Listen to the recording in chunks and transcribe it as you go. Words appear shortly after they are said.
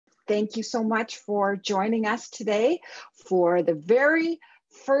thank you so much for joining us today for the very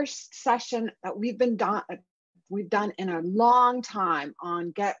first session that we've done in a long time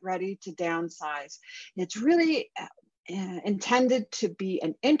on Get Ready to Downsize. It's really intended to be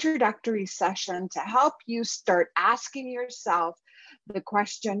an introductory session to help you start asking yourself the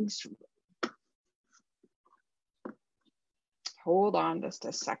questions. Hold on just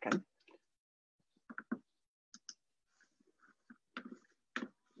a second.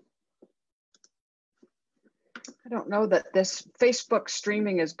 I don't know that this Facebook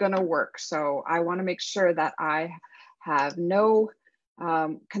streaming is going to work, so I want to make sure that I have no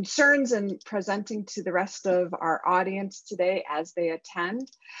concerns in presenting to the rest of our audience today as they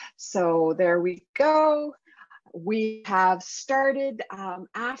attend. So there we go. We have started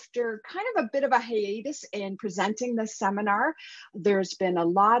after kind of a bit of a hiatus in presenting the seminar. There's been a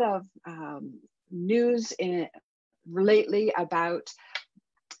lot of news lately about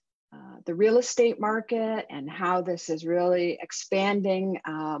the real estate market and how this is really expanding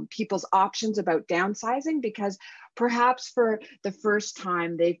people's options about downsizing, because perhaps for the first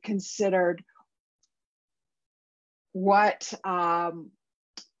time they've considered what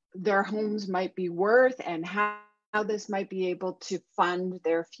their homes might be worth and how this might be able to fund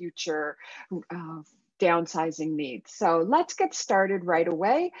their future downsizing needs. So let's get started right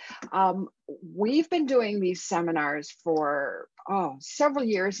away. We've been doing these seminars for several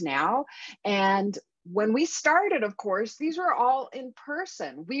years now. And when we started, of course, these were all in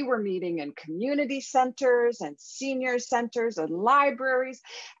person. We were meeting in community centers and senior centers and libraries,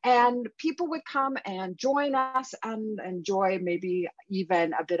 and people would come and join us and enjoy maybe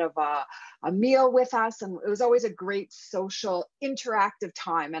even a bit of a meal with us. And it was always a great social interactive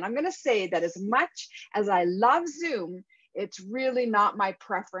time. And I'm going to say that as much as I love Zoom, it's really not my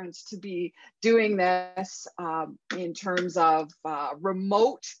preference to be doing this in terms of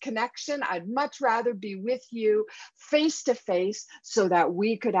remote connection. I'd much rather be with you face to face so that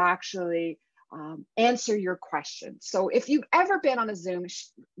we could actually answer your questions. So if you've ever been on a Zoom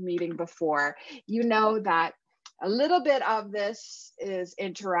meeting before, you know that a little bit of this is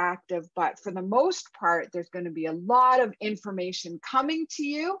interactive, but for the most part, there's going to be a lot of information coming to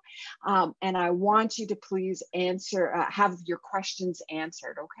you. And I want you to please have your questions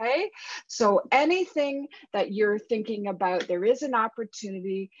answered, okay? So anything that you're thinking about, there is an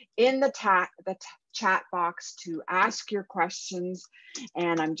opportunity in the chat box to ask your questions.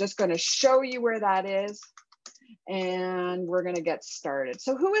 And I'm just going to show you where that is. And we're going to get started.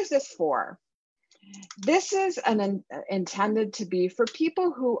 So who is this for? This is intended to be for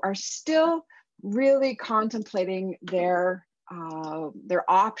people who are still really contemplating their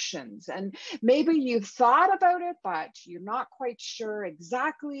options. And maybe you've thought about it, but you're not quite sure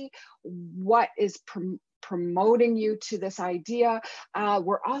exactly what is promoting you to this idea.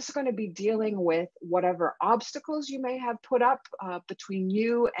 We're also going to be dealing with whatever obstacles you may have put up between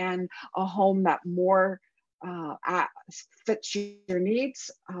you and a home that more fits your needs.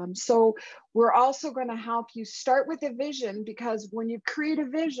 So we're also going to help you start with a vision, because when you create a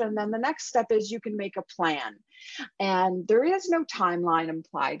vision, then the next step is you can make a plan. And there is no timeline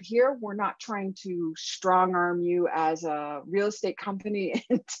implied here. We're not trying to strong arm you as a real estate company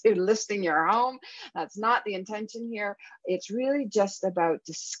into listing your home. That's not the intention here. It's really just about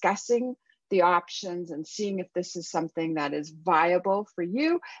discussing the options and seeing if this is something that is viable for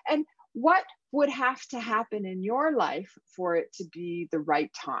you and what would have to happen in your life for it to be the right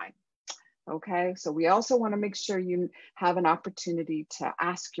time. Okay, so we also want to make sure you have an opportunity to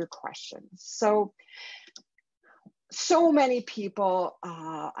ask your questions. So many people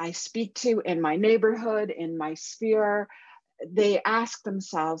I speak to in my neighborhood, in my sphere, they ask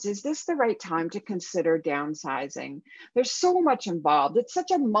themselves, is this the right time to consider downsizing? There's so much involved. It's such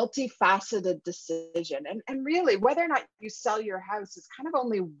a multifaceted decision. And really, whether or not you sell your house is kind of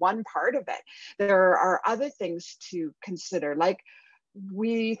only one part of it. There are other things to consider, like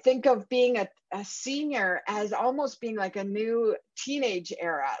we think of being a senior as almost being like a new teenage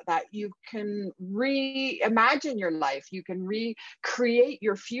era, that you can reimagine your life, you can recreate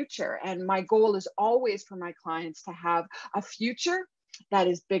your future. And my goal is always for my clients to have a future that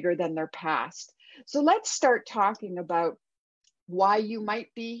is bigger than their past. So let's start talking about why you might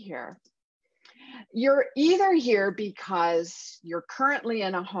be here. You're either here because you're currently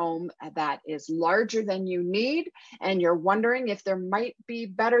in a home that is larger than you need, and you're wondering if there might be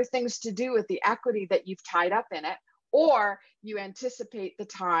better things to do with the equity that you've tied up in it, or you anticipate the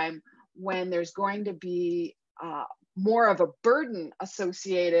time when there's going to be more of a burden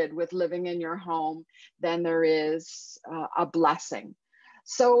associated with living in your home than there is a blessing.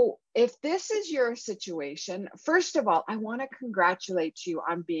 So if this is your situation, first of all, I want to congratulate you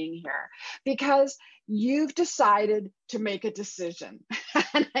on being here because you've decided to make a decision.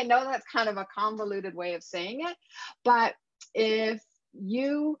 And I know that's kind of a convoluted way of saying it, but if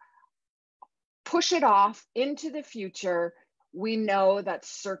you push it off into the future, we know that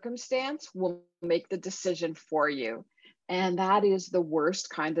circumstance will make the decision for you. And that is the worst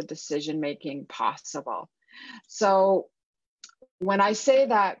kind of decision making possible. So when I say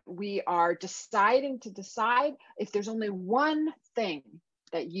that we are deciding to decide, if there's only one thing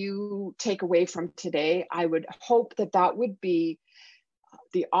that you take away from today, I would hope that that would be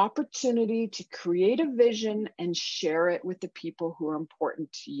the opportunity to create a vision and share it with the people who are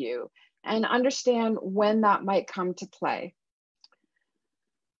important to you, and understand when that might come to play.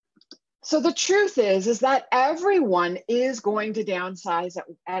 So the truth is that everyone is going to downsize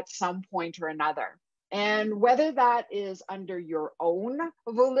at some point or another. And whether that is under your own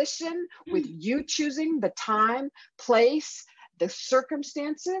volition, with you choosing the time, place, the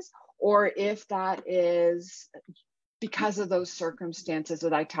circumstances, or if that is because of those circumstances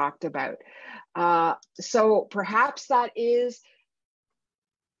that I talked about. So perhaps that is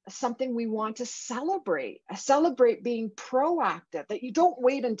something we want to celebrate being proactive, that you don't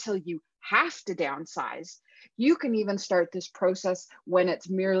wait until you have to downsize. You can even start this process when it's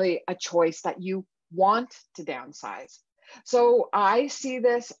merely a choice that you want to downsize. So I see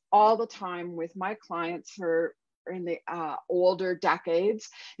this all the time with my clients who are in the older decades,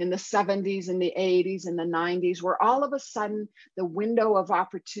 in the 70s and the 80s and the 90s, where all of a sudden the window of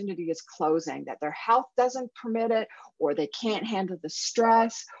opportunity is closing, that their health doesn't permit it, or they can't handle the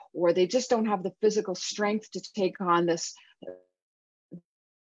stress, or they just don't have the physical strength to take on this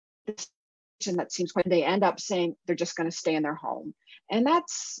that seems quite, they end up saying they're just going to stay in their home. And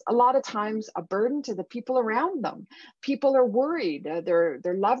that's a lot of times a burden to the people around them. People are worried, their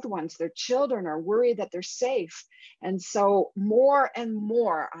loved ones, their children are worried that they're safe. And so more and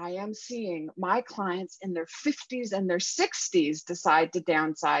more, I am seeing my clients in their 50s and their 60s decide to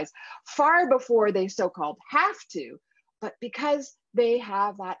downsize far before they so-called have to, but because they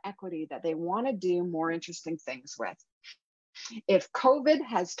have that equity that they want to do more interesting things with. If COVID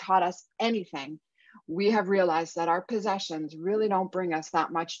has taught us anything, we have realized that our possessions really don't bring us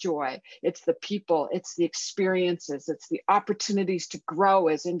that much joy. It's the people, it's the experiences, it's the opportunities to grow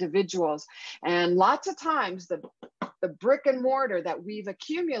as individuals. And lots of times the brick and mortar that we've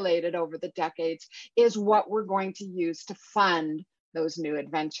accumulated over the decades is what we're going to use to fund those new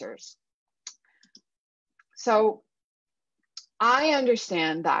adventures. So I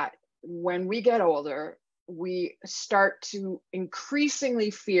understand that when we get older, we start to increasingly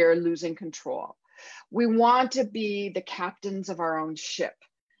fear losing control. We want to be the captains of our own ship.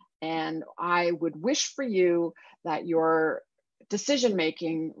 And I would wish for you that your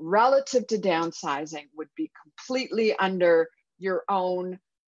decision-making relative to downsizing would be completely under your own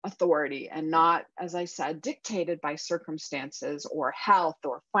authority and not, as I said, dictated by circumstances or health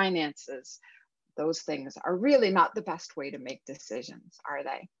or finances. Those things are really not the best way to make decisions, are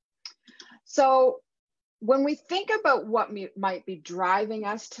they? So when we think about what might be driving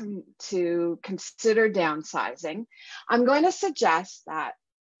us to consider downsizing, I'm going to suggest that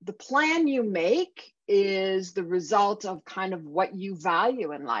the plan you make is the result of kind of what you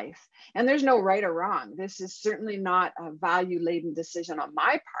value in life. And there's no right or wrong. This is certainly not a value-laden decision on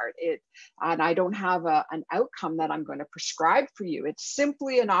my part. And I don't have an outcome that I'm going to prescribe for you. It's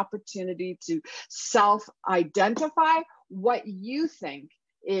simply an opportunity to self-identify what you think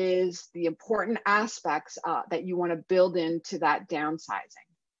is the important aspects that you want to build into that downsizing.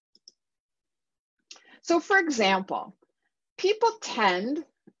 So for example, people tend,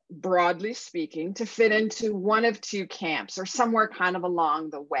 broadly speaking, to fit into one of two camps or somewhere kind of along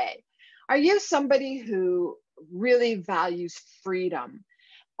the way. Are you somebody who really values freedom?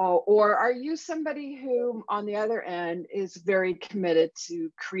 Or are you somebody who, on the other end, is very committed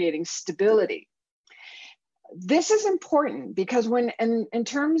to creating stability? This is important because when, in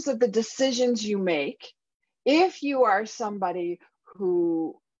terms of the decisions you make, if you are somebody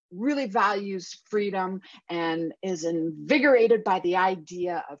who really values freedom and is invigorated by the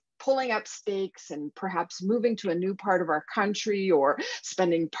idea of pulling up stakes and perhaps moving to a new part of our country, or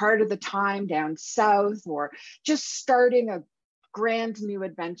spending part of the time down south, or just starting a grand new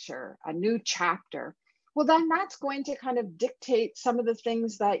adventure, a new chapter, well, then that's going to kind of dictate some of the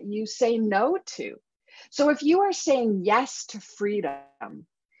things that you say no to. So if you are saying yes to freedom,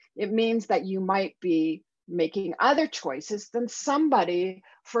 it means that you might be making other choices than somebody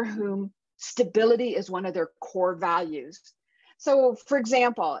for whom stability is one of their core values. So for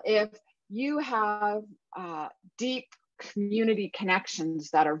example, if you have deep community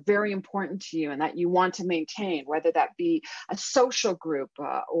connections that are very important to you and that you want to maintain, whether that be a social group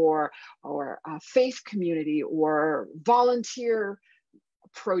or a faith community or volunteer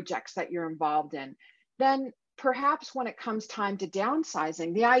projects that you're involved in, then perhaps when it comes time to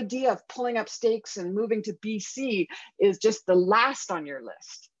downsizing, the idea of pulling up stakes and moving to BC is just the last on your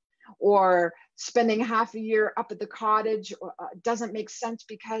list. Or spending half a year up at the cottage doesn't make sense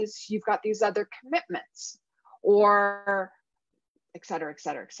because you've got these other commitments, or et cetera, et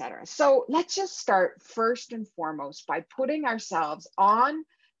cetera, et cetera. So let's just start first and foremost by putting ourselves on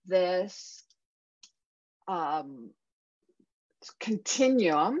this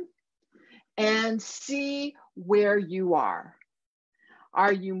continuum and see where you are.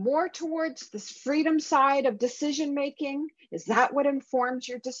 Are you more towards this freedom side of decision making? Is that what informs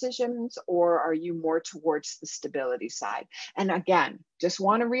your decisions? Or are you more towards the stability side? And again, just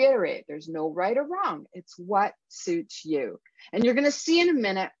want to reiterate, there's no right or wrong. It's what suits you. And you're going to see in a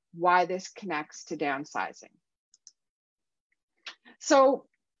minute why this connects to downsizing. So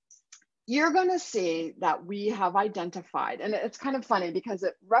you're going to see that we have identified, and it's kind of funny because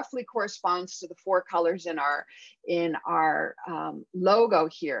it roughly corresponds to the 4 colors in our logo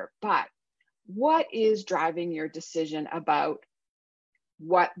here. But what is driving your decision about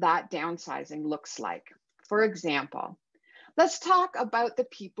what that downsizing looks like? For example, let's talk about the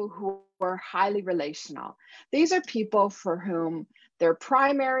people who are highly relational. These are people for whom their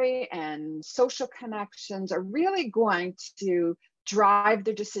primary and social connections are really going to drive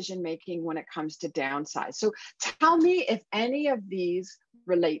their decision-making when it comes to downsize. So tell me if any of these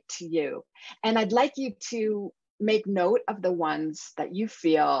relate to you. And I'd like you to make note of the ones that you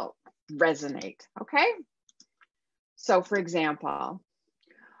feel resonate, okay? So for example,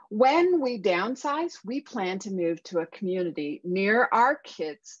 when we downsize, we plan to move to a community near our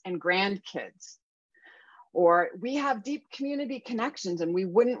kids and grandkids. Or we have deep community connections and we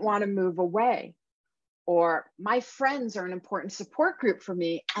wouldn't want to move away. Or my friends are an important support group for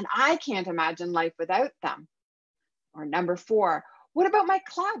me and I can't imagine life without them. Or number 4, what about my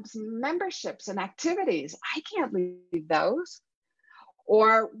clubs, memberships, and activities? I can't leave those.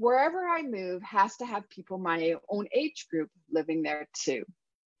 Or wherever I move has to have people my own age group living there too.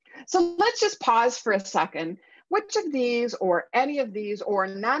 So let's just pause for a second. Which of these or any of these or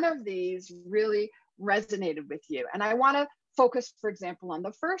none of these really resonated with you? And I want to focus, for example, on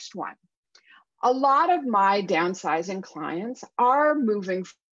the first one. A lot of my downsizing clients are moving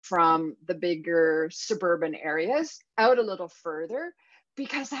from the bigger suburban areas out a little further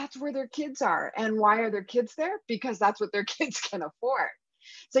because that's where their kids are. And why are their kids there? Because that's what their kids can afford.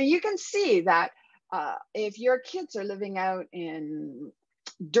 So you can see that if your kids are living out in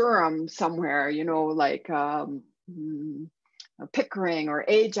Durham somewhere, you know, like Pickering or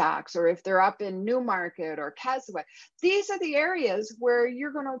Ajax, or if they're up in Newmarket or Keswick, these are the areas where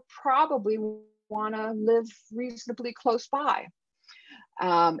you're going to probably want to live reasonably close by,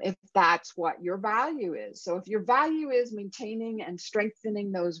 if that's what your value is. So if your value is maintaining and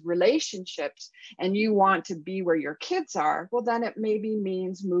strengthening those relationships and you want to be where your kids are, well, then it maybe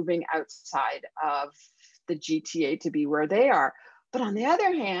means moving outside of the GTA to be where they are. But on the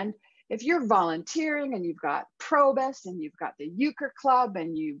other hand, if you're volunteering and you've got Probus and you've got the euchre club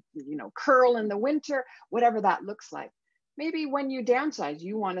and you curl in the winter, whatever that looks like, maybe when you downsize,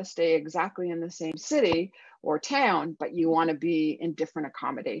 you want to stay exactly in the same city or town, but you want to be in different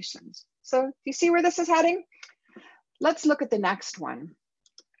accommodations. So do you see where this is heading? Let's look at the next one.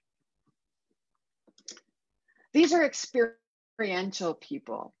 These are experiential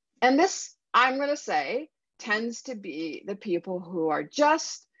people. And this, I'm going to say, tends to be the people who are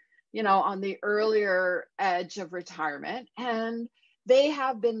just, on the earlier edge of retirement, and they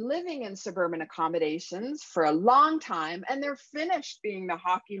have been living in suburban accommodations for a long time, and they're finished being the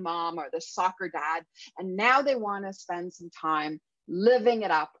hockey mom or the soccer dad, and now they want to spend some time living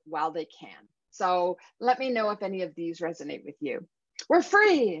it up while they can. So let me know if any of these resonate with you. We're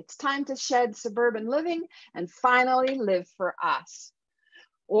free. It's time to shed suburban living and finally live for us.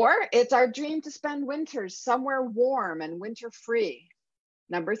 Or it's our dream to spend winters somewhere warm and winter-free.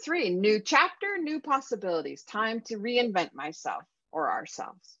 Number 3, new chapter, new possibilities. Time to reinvent myself or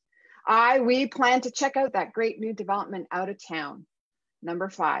ourselves. We plan to check out that great new development out of town. Number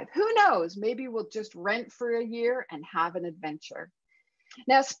 5, who knows? Maybe we'll just rent for a year and have an adventure.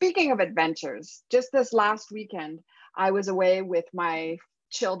 Now, speaking of adventures, just this last weekend, I was away with my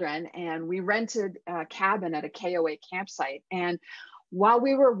children and we rented a cabin at a KOA campsite. And while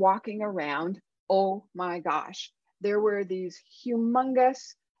we were walking around, oh my gosh, there were these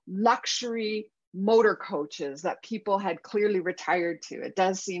humongous luxury motor coaches that people had clearly retired to. It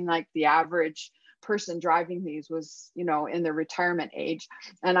does seem like the average person driving these was, you know, in their retirement age.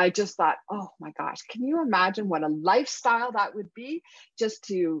 And I just thought, oh my gosh, can you imagine what a lifestyle that would be, just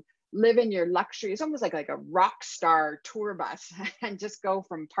to live in your luxury? It's almost like a rock star tour bus and just go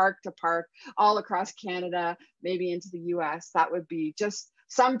from park to park all across Canada, maybe into the US. That would be just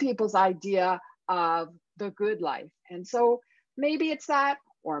some people's idea of the good life. And so maybe it's that,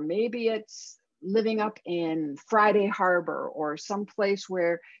 or maybe it's living up in Friday Harbor or someplace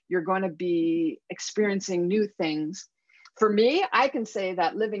where you're going to be experiencing new things. For me, I can say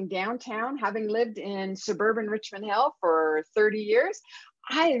that living downtown, having lived in suburban Richmond Hill for 30 years,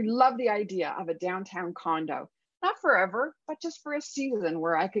 I love the idea of a downtown condo. Not forever, but just for a season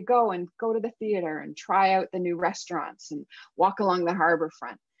where I could go to the theater and try out the new restaurants and walk along the harbor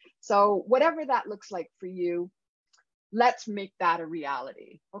front. So whatever that looks like for you, let's make that a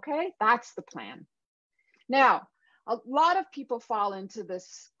reality, okay? That's the plan. Now, a lot of people fall into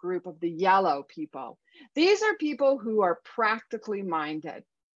this group of the yellow people. These are people who are practically minded.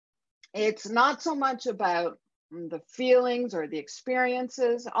 It's not so much about the feelings or the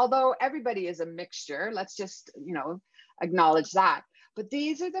experiences, although everybody is a mixture. Let's just, you know, acknowledge that. But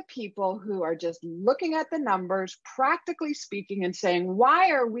these are the people who are just looking at the numbers, practically speaking, and saying,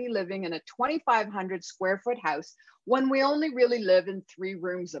 why are we living in a 2,500 square foot house when we only really live in 3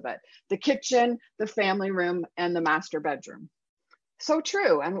 rooms of it? The kitchen, the family room, and the master bedroom. So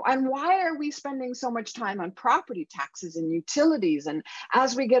true. And why are we spending so much time on property taxes and utilities? And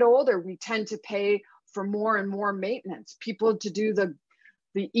as we get older, we tend to pay for more and more maintenance, people to do the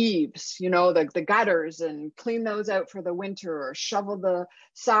eaves, you know, the gutters, and clean those out for the winter, or shovel the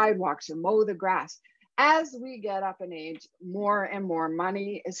sidewalks or mow the grass. As we get up in age, more and more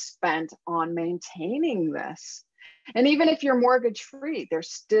money is spent on maintaining this. And even if you're mortgage free, there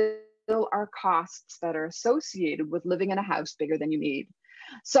still are costs that are associated with living in a house bigger than you need.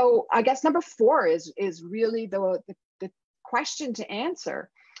 So I guess number 4 is really the question to answer.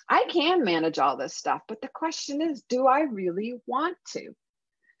 I can manage all this stuff, but the question is, do I really want to?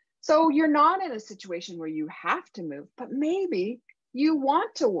 So you're not in a situation where you have to move, but maybe you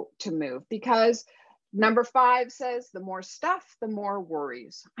want to move, because number 5 says the more stuff, the more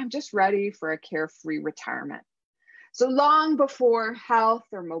worries. I'm just ready for a carefree retirement. So long before health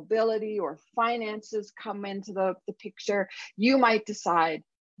or mobility or finances come into the picture, you might decide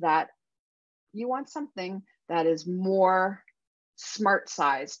that you want something that is more SMART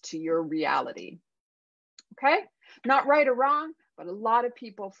sized to your reality. Okay? Not right or wrong, but a lot of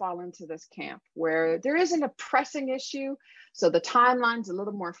people fall into this camp where there isn't a pressing issue, so the timeline's a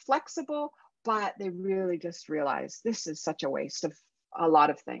little more flexible, but they really just realize this is such a waste of a lot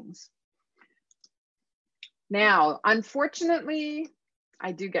of things. Now, unfortunately,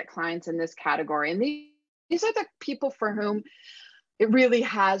 I do get clients in this category, and these are the people for whom it really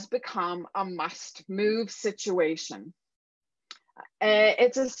has become a must-move situation.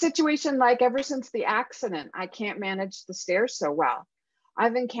 It's a situation like, ever since the accident, I can't manage the stairs so well.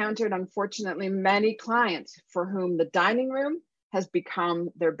 I've encountered, unfortunately, many clients for whom the dining room has become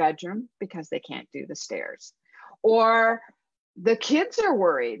their bedroom because they can't do the stairs. Or the kids are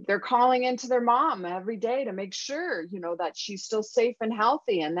worried. They're calling into their mom every day to make sure, you know, that she's still safe and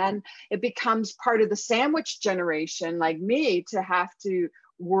healthy. And then it becomes part of the sandwich generation, like me, to have to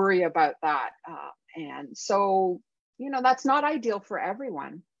worry about that. And so, you know, that's not ideal for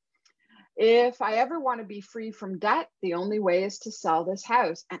everyone. If I ever want to be free from debt, the only way is to sell this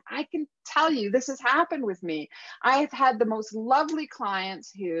house. And I can tell you, this has happened with me. I've had the most lovely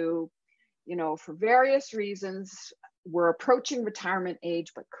clients who, you know, for various reasons, were approaching retirement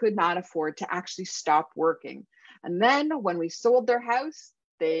age, but could not afford to actually stop working. And then when we sold their house,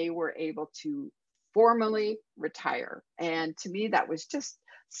 they were able to formally retire. And to me, that was just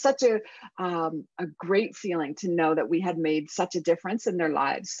such a great feeling to know that we had made such a difference in their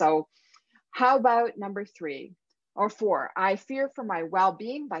lives. So how about number 3 or 4? I fear for my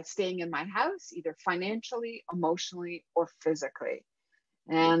well-being by staying in my house, either financially, emotionally, or physically.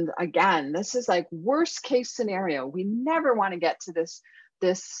 And again, this is like worst case scenario. We never want to get to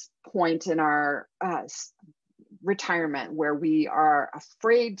this point in our retirement where we are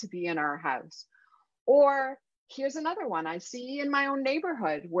afraid to be in our house. Or here's another one I see in my own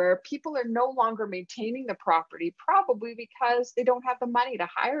neighborhood where people are no longer maintaining the property, probably because they don't have the money to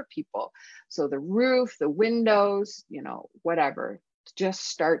hire people. So the roof, the windows, you know, whatever, just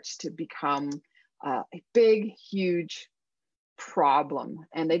starts to become a big, huge problem,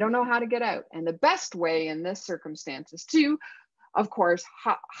 and they don't know how to get out. And the best way in this circumstance is to, of course,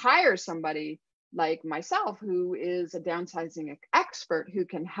 hire somebody like myself, who is a downsizing expert, who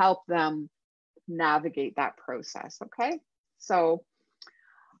can help them navigate that process. Okay, so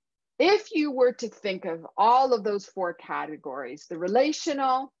if you were to think of all of those 4 categories, the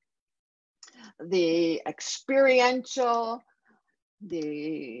relational, the experiential,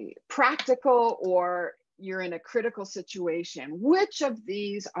 the practical, or you're in a critical situation, which of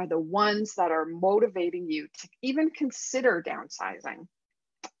these are the ones that are motivating you to even consider downsizing?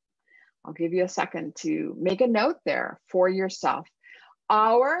 I'll give you a second to make a note there for yourself.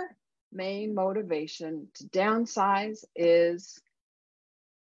 Our main motivation to downsize is,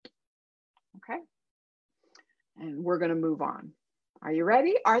 okay, and we're going to move on. Are you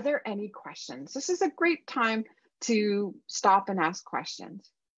ready? Are there any questions? This is a great time to stop and ask questions.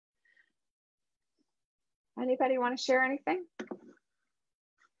 Anybody want to share anything?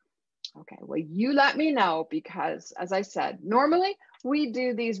 Okay, well, you let me know, because as I said, normally we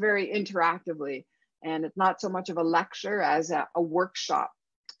do these very interactively, and it's not so much of a lecture as a workshop.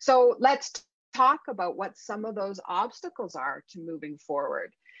 So let's talk about what some of those obstacles are to moving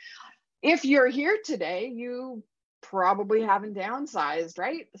forward. If you're here today, you probably haven't downsized,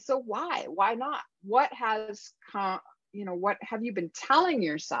 right? So why? Why not? What has what have you been telling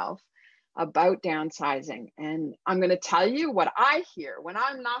yourself about downsizing? And I'm going to tell you what I hear when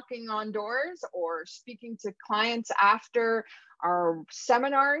I'm knocking on doors or speaking to clients after our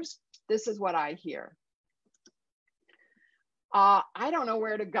seminars. This is what I hear. I don't know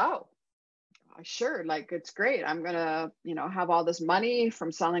where to go. Sure, like, it's great. I'm going to, have all this money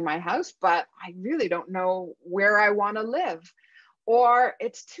from selling my house, but I really don't know where I want to live. Or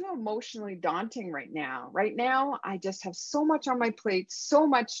it's too emotionally daunting right now. Right now, I just have so much on my plate, so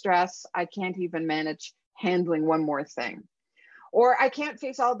much stress, I can't even manage handling one more thing. Or I can't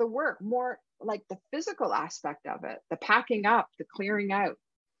face all the work, more like the physical aspect of it, the packing up, the clearing out.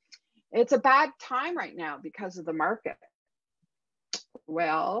 It's a bad time right now because of the market.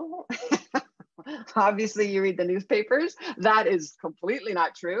 Well, obviously you read the newspapers. That is completely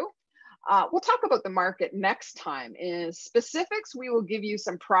not true. We'll talk about the market next time. In specifics, we will give you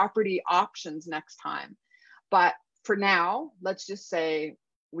some property options next time. But for now, let's just say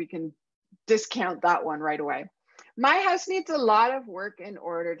we can discount that one right away. My house needs a lot of work in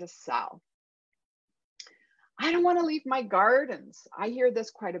order to sell. I don't want to leave my gardens. I hear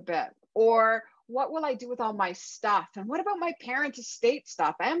this quite a bit. Or what will I do with all my stuff? And what about my parents' estate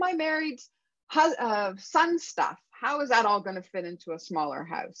stuff and my married son's stuff? How is that all going to fit into a smaller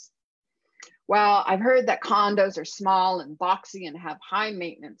house? Well, I've heard that condos are small and boxy and have high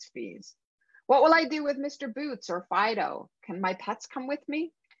maintenance fees. What will I do with Mr. Boots or Fido? Can my pets come with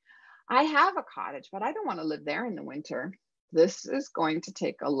me? I have a cottage, but I don't want to live there in the winter. This is going to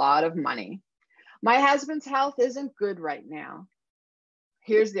take a lot of money. My husband's health isn't good right now.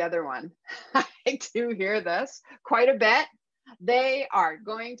 Here's the other one. I do hear this quite a bit. They are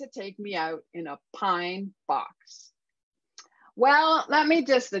going to take me out in a pine box. Well, let me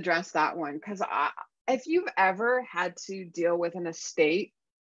just address that one, because if you've ever had to deal with an estate,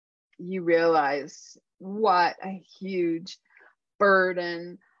 you realize what a huge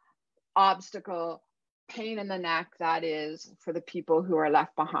burden, obstacle, pain in the neck that is for the people who are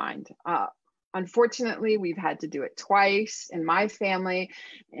left behind. Unfortunately, we've had to do it twice in my family.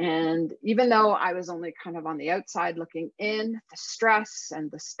 And even though I was only kind of on the outside looking in, the stress and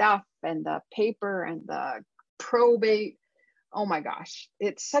the stuff and the paper and the probate, oh my gosh,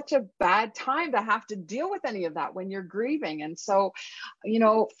 it's such a bad time to have to deal with any of that when you're grieving. And so,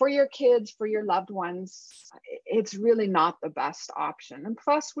 for your kids, for your loved ones, it's really not the best option. And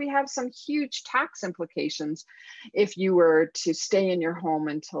plus, we have some huge tax implications if you were to stay in your home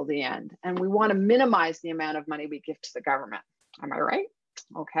until the end. And we want to minimize the amount of money we give to the government. Am I right?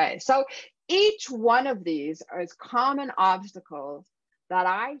 Okay, so each one of these is common obstacles that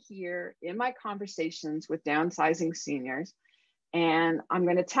I hear in my conversations with downsizing seniors. And I'm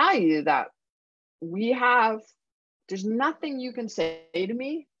going to tell you that there's nothing you can say to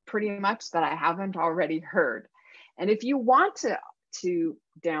me pretty much that I haven't already heard. And if you want to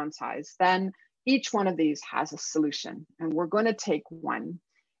downsize, then each one of these has a solution. And we're going to take one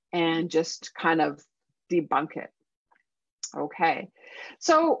and just kind of debunk it. Okay.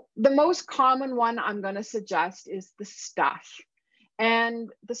 So the most common one I'm going to suggest is the stuff. And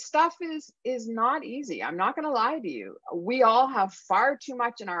the stuff is not easy. I'm not going to lie to you. We all have far too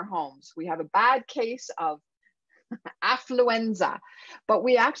much in our homes. We have a bad case of affluenza, but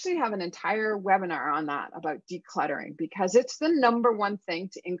we actually have an entire webinar on that about decluttering, because it's the #1 thing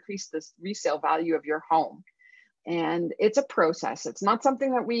to increase the resale value of your home. And it's a process. It's not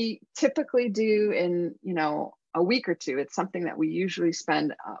something that we typically do in, a week or two. It's something that we usually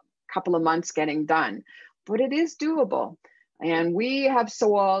spend a couple of months getting done, but it is doable. And we have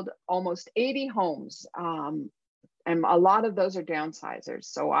sold almost 80 homes And a lot of those are downsizers.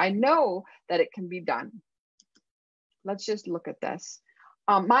 So I know that it can be done. Let's just look at this.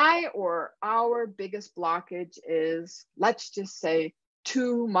 My or our biggest blockage is, let's just say,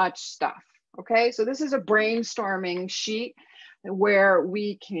 too much stuff. Okay, so this is a brainstorming sheet where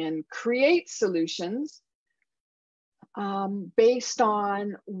we can create solutions based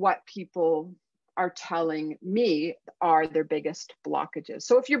on what people are telling me are their biggest blockages.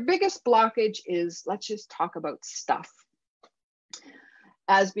 So if your biggest blockage is, let's just talk about stuff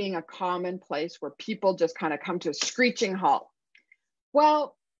as being a common place where people just kind of come to a screeching halt.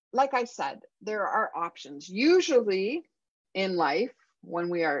 Well, like I said, there are options. Usually in life, when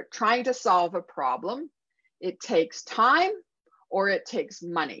we are trying to solve a problem, it takes time or it takes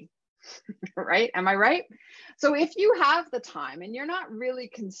money, right? Am I right? So if you have the time and you're not really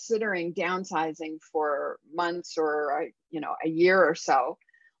considering downsizing for months or a year or so,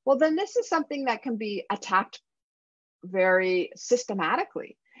 well, then this is something that can be attacked very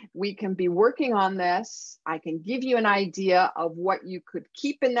systematically. We can be working on this. I can give you an idea of what you could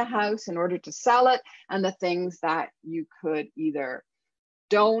keep in the house in order to sell it, and the things that you could either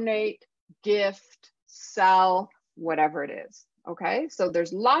donate, gift, sell, whatever it is. Okay, so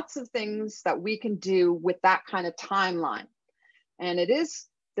there's lots of things that we can do with that kind of timeline. And it is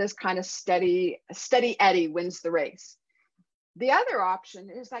this kind of steady Eddie wins the race. The other option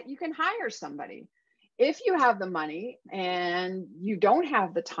is that you can hire somebody. If you have the money and you don't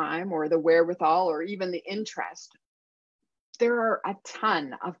have the time or the wherewithal or even the interest, there are a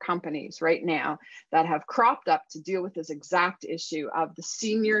ton of companies right now that have cropped up to deal with this exact issue of the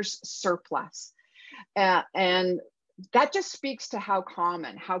seniors surplus. And that just speaks to how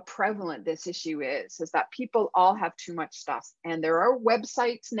common, how prevalent this issue is that people all have too much stuff. And there are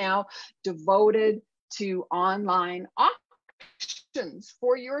websites now devoted to online auctions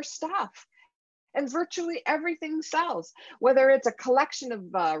for your stuff. And virtually everything sells, whether it's a collection of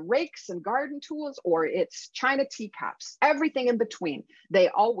rakes and garden tools or it's China teacups, everything in between, they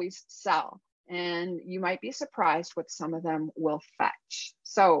always sell. And you might be surprised what some of them will fetch.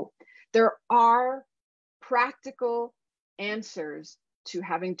 So there are practical answers to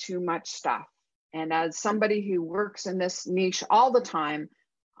having too much stuff. And as somebody who works in this niche all the time,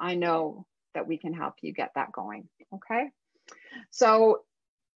 I know that we can help you get that going, okay? So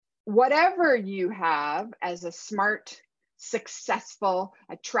whatever you have as a smart, successful,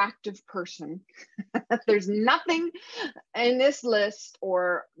 attractive person, there's nothing in this list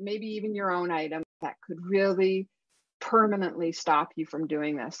or maybe even your own item that could really permanently stop you from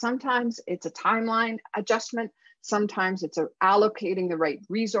doing this. Sometimes it's a timeline adjustment. Sometimes it's allocating the right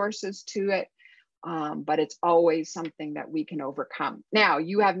resources to it. But it's always something that we can overcome. Now,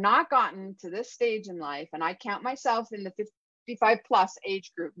 you have not gotten to this stage in life, and I count myself in the 55 plus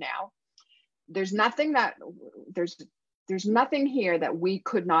age group now. There's nothing here that we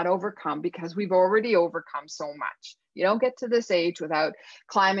could not overcome because we've already overcome so much. You don't get to this age without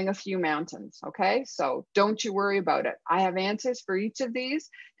climbing a few mountains, okay? So don't you worry about it. I have answers for each of these.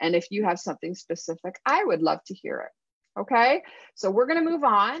 And if you have something specific, I would love to hear it, okay? So we're gonna move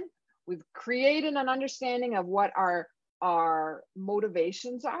on. We've created an understanding of what our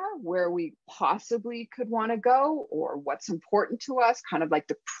motivations are, where we possibly could want to go, or what's important to us, kind of like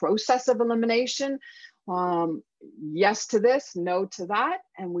the process of elimination. Yes to this, no to that.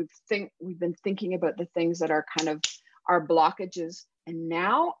 And we've been thinking about the things that are kind of our blockages. And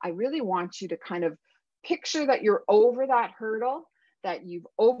now I really want you to kind of picture that you're over that hurdle, that you've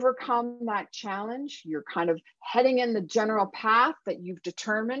overcome that challenge. You're kind of heading in the general path that you've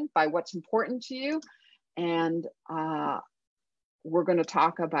determined by what's important to you. And we're going to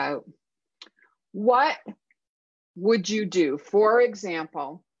talk about what would you do, for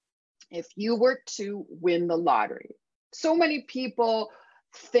example, if you were to win the lottery. So many people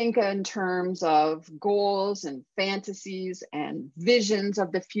think in terms of goals and fantasies and visions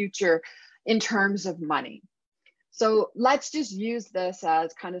of the future in terms of money. So let's just use this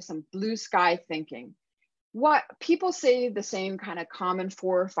as kind of some blue sky thinking. What people say the same kind of common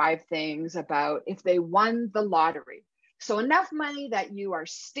 4 or 5 things about if they won the lottery. So enough money that you are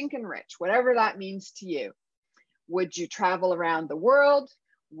stinking rich, whatever that means to you. Would you travel around the world?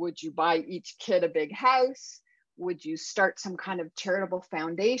 Would you buy each kid a big house? Would you start some kind of charitable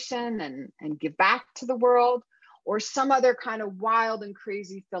foundation and give back to the world? Or some other kind of wild and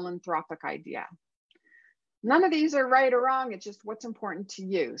crazy philanthropic idea? None of these are right or wrong. It's just what's important to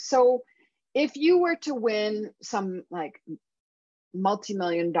you. So if you were to win some like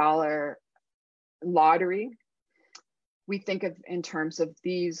multi-million-dollar lottery, we think of in terms of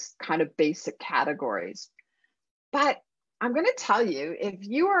these kind of basic categories. But I'm going to tell you, if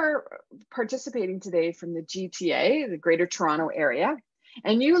you are participating today from the GTA, the Greater Toronto Area,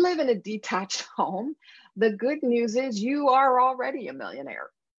 and you live in a detached home, the good news is you are already a millionaire,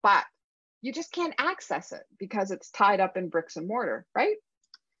 but you just can't access it because it's tied up in bricks and mortar, right?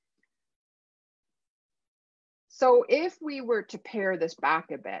 So if we were to pare this back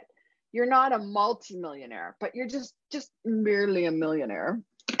a bit, you're not a multimillionaire, but you're just merely a millionaire.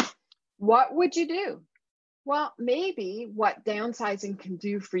 What would you do? Well, maybe what downsizing can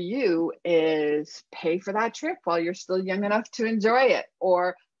do for you is pay for that trip while you're still young enough to enjoy it,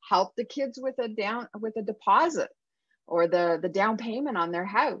 or help the kids with a deposit, or the down payment on their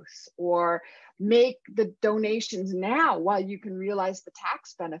house, or make the donations now while you can realize the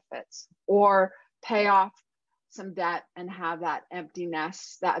tax benefits, or pay off some debt and have that empty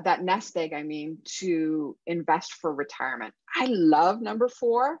nest, that nest egg, I mean, to invest for retirement. I love number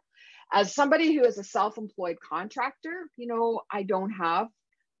 4. As somebody who is a self-employed contractor, you know, I don't have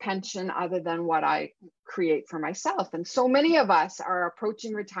pension other than what I create for myself. And so many of us are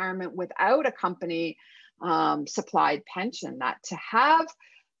approaching retirement without a company supplied pension. That to have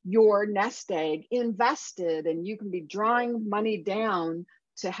your nest egg invested and you can be drawing money down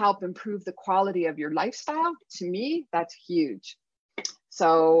to help improve the quality of your lifestyle, to me, that's huge.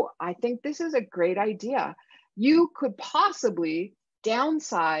 So I think this is a great idea. You could possibly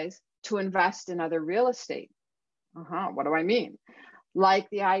downsize to invest in other real estate. What do I mean? Like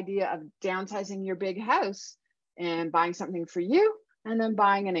the idea of downsizing your big house and buying something for you and then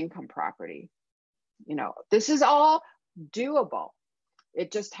buying an income property. You know, this is all doable.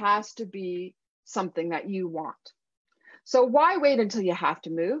 It just has to be something that you want. So why wait until you have to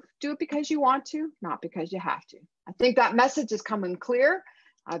move? Do it because you want to, not because you have to. I think that message is coming clear.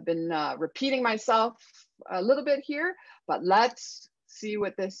 I've been repeating myself a little bit here, but let's see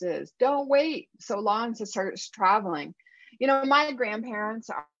what this is. Don't wait so long to start traveling. You know, my grandparents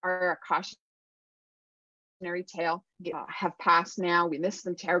are a cautionary tale, have passed now. We miss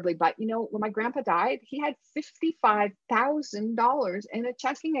them terribly. But, you know, when my grandpa died, he had $55,000 in a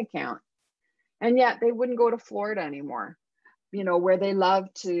checking account. And yet they wouldn't go to Florida anymore, you know, where they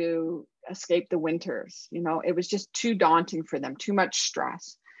love to escape the winters. You know, it was just too daunting for them, too much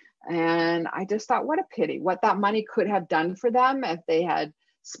stress. And I just thought, what a pity, what that money could have done for them if they had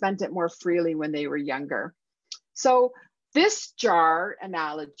spent it more freely when they were younger. So this jar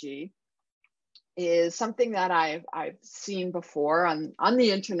analogy is something that I've seen before on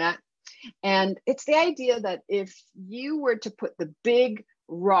the internet. And it's the idea that if you were to put the big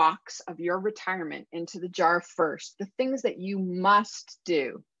rocks of your retirement into the jar first, the things that you must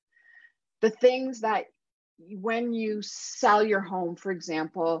do, the things that when you sell your home, for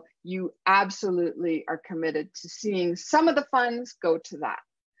example, you absolutely are committed to seeing some of the funds go to that.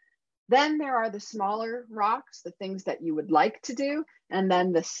 Then there are the smaller rocks, the things that you would like to do, and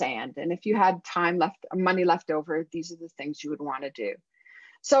then the sand. And if you had money left over, these are the things you would want to do.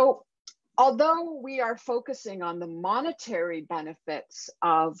 So although we are focusing on the monetary benefits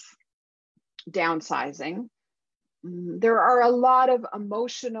of downsizing, there are a lot of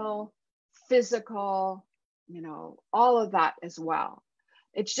emotional, physical, you know, all of that as well.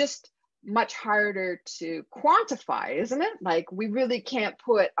 It's just much harder to quantify, isn't it? Like we really can't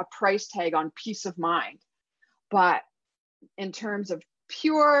put a price tag on peace of mind. But in terms of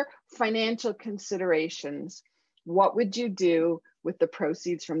pure financial considerations, what would you do with the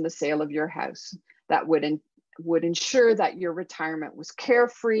proceeds from the sale of your house that would ensure that your retirement was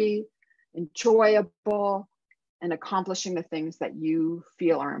carefree, enjoyable, and accomplishing the things that you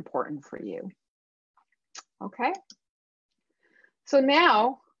feel are important for you? Okay. So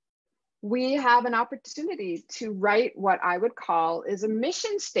now we have an opportunity to write what I would call is a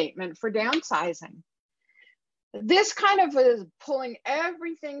mission statement for downsizing. This kind of is pulling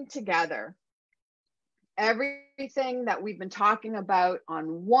everything together, everything that we've been talking about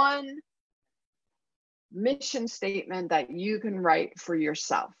on one mission statement that you can write for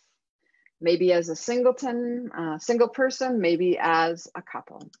yourself. Maybe as a single person, maybe as a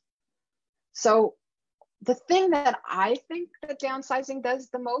couple. So the thing that I think that downsizing does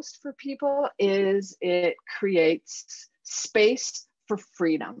the most for people is it creates space for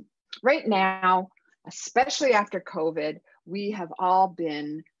freedom. Right now, especially after COVID, we have all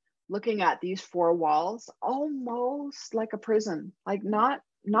been looking at these 4 walls almost like a prison, like not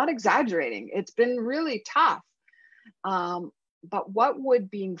exaggerating. It's been really tough. But what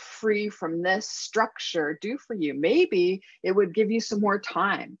would being free from this structure do for you? Maybe it would give you some more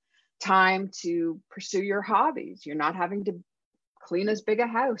time to pursue your hobbies. You're not having to clean as big a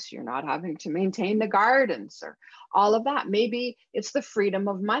house. You're not having to maintain the gardens or all of that. Maybe it's the freedom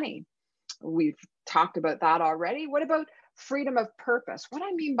of money. We've talked about that already. What about freedom of purpose. What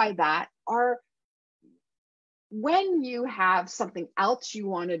I mean by that are when you have something else you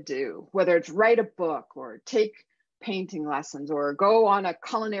want to do, whether it's write a book or take painting lessons or go on a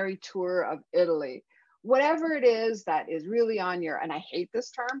culinary tour of Italy, whatever it is that is really on your, and I hate this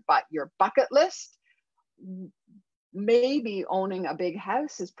term, but your bucket list, maybe owning a big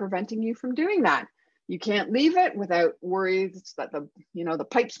house is preventing you from doing that. You can't leave it without worries that the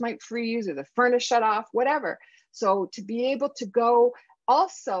pipes might freeze or the furnace shut off, whatever. So to be able to go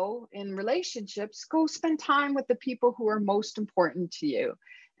also in relationships, go spend time with the people who are most important to you,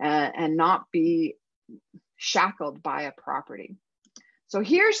 and not be shackled by a property. So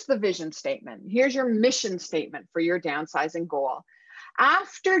here's the vision statement. Here's your mission statement for your downsizing goal.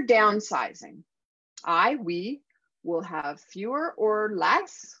 After downsizing, we will have fewer or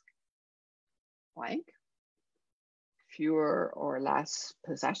less blank, fewer or less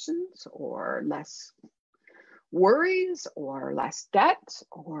possessions, or less worries, or less debt,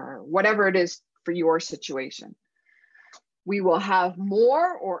 or whatever it is for your situation. We will have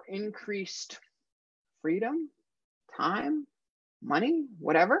more or increased freedom, time, money,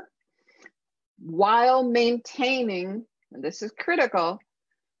 whatever, while maintaining, and this is critical,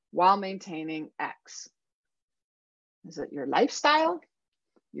 while maintaining X. Is it your lifestyle,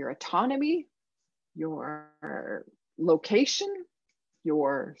 your autonomy, your location,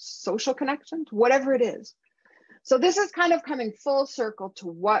 your social connections, whatever it is? So this is kind of coming full circle to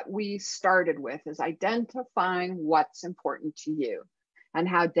what we started with, is identifying what's important to you, and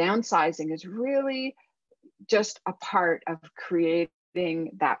how downsizing is really just a part of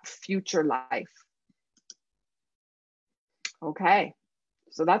creating that future life. Okay,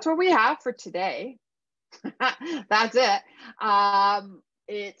 so that's what we have for today. That's it.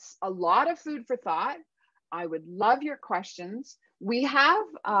 It's a lot of food for thought. I would love your questions. We have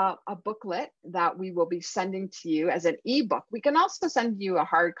a booklet that we will be sending to you as an ebook. We can also send you a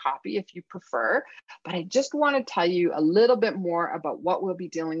hard copy if you prefer, but I just want to tell you a little bit more about what we'll be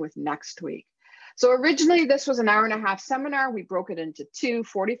dealing with next week. So originally this was an 1.5-hour seminar. We broke it into 2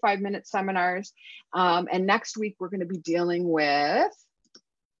 45-minute seminars. And next week we're going to be dealing with,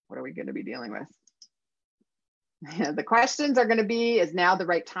 what are we going to be dealing with? The questions are going to be, is now the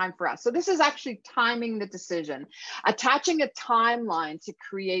right time for us? So this is actually timing the decision, attaching a timeline to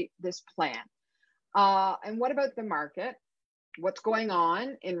create this plan. And what about the market? What's going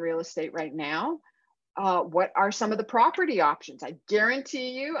on in real estate right now? What are some of the property options? I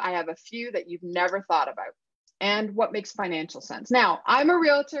guarantee you, I have a few that you've never thought about. And what makes financial sense? Now, I'm a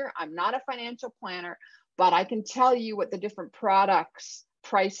realtor. I'm not a financial planner, but I can tell you what the different products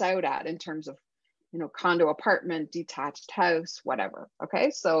price out at in terms of, condo, apartment, detached house, whatever.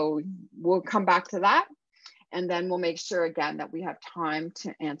 Okay, so we'll come back to that. And then we'll make sure again that we have time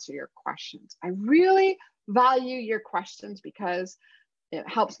to answer your questions. I really value your questions because it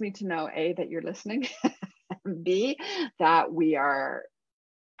helps me to know, A, that you're listening, and B, that we are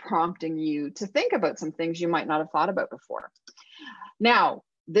prompting you to think about some things you might not have thought about before. Now,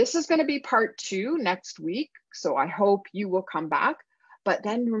 this is going to be part 2 next week. So I hope you will come back. But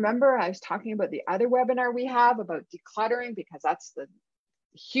then remember, I was talking about the other webinar we have about decluttering, because that's the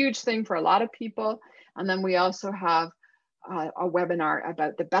huge thing for a lot of people. And then we also have a webinar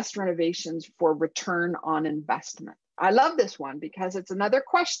about the best renovations for return on investment. I love this one because it's another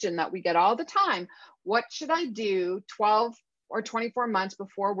question that we get all the time. What should I do 12 or 24 months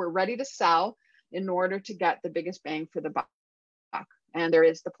before we're ready to sell in order to get the biggest bang for the buck? And there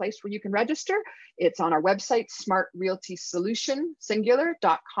is the place where you can register. It's on our website,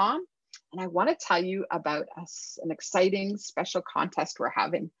 smartrealtysolution.com. And I want to tell you about an exciting special contest we're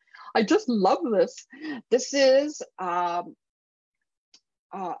having. I just love this. This is a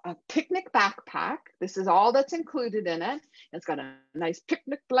picnic backpack. This is all that's included in it. It's got a nice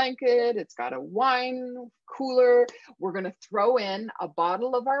picnic blanket. It's got a wine cooler. We're going to throw in a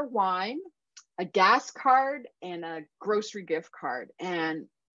bottle of our wine, a gas card, and a grocery gift card. And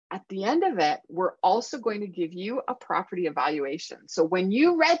at the end of it, we're also going to give you a property evaluation. So when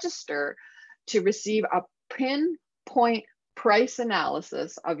you register to receive a pinpoint price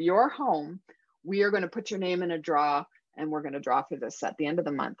analysis of your home, we are going to put your name in a draw, and we're going to draw for this at the end of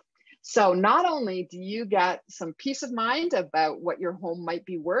the month. So not only do you get some peace of mind about what your home might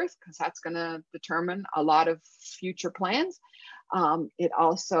be worth, because that's going to determine a lot of future plans, it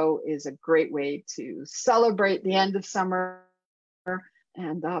also is a great way to celebrate the end of summer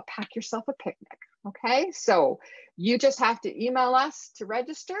and pack yourself a picnic. Okay, so you just have to email us to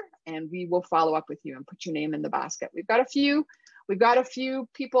register, and we will follow up with you and put your name in the basket. We've got a few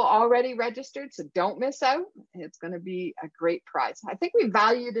people already registered, so don't miss out. It's going to be a great prize. I think we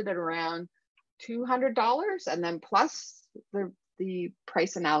valued it at around $200, and then plus the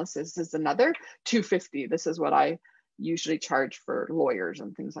price analysis is another $250. This is what I usually charge for lawyers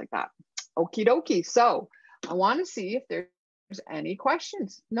and things like that. Okie dokie. So I want to see if there's any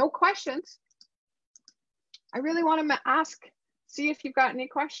questions. No questions. I really want to see if you've got any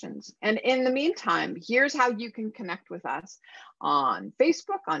questions. And in the meantime, here's how you can connect with us on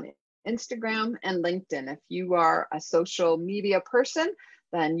Facebook, on Instagram, and LinkedIn. If you are a social media person,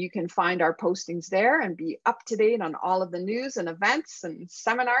 then you can find our postings there and be up to date on all of the news and events and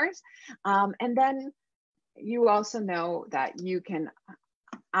seminars. And then you also know that you can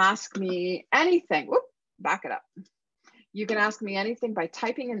ask me anything. Whoop, back it up. You can ask me anything by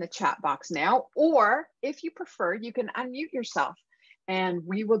typing in the chat box now, or if you prefer, you can unmute yourself and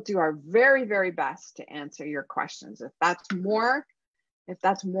we will do our very, very best to answer your questions. If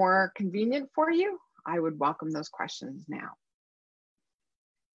that's more convenient for you, I would welcome those questions now.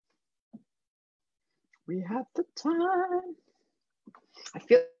 We have the time. I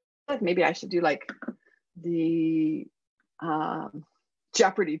feel like maybe I should do like the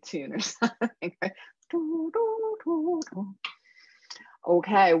Jeopardy tune or something.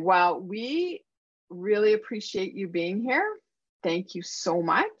 Okay, well, we really appreciate you being here. Thank you so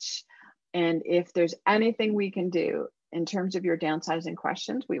much. And if there's anything we can do in terms of your downsizing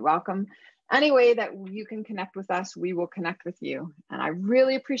questions, we welcome any way that you can connect with us. We will connect with you. And I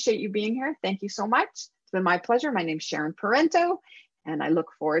really appreciate you being here. Thank you so much. It's been my pleasure. My name's Sharon Parento, and I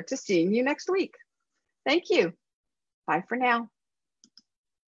look forward to seeing you next week. Thank you. Bye for now.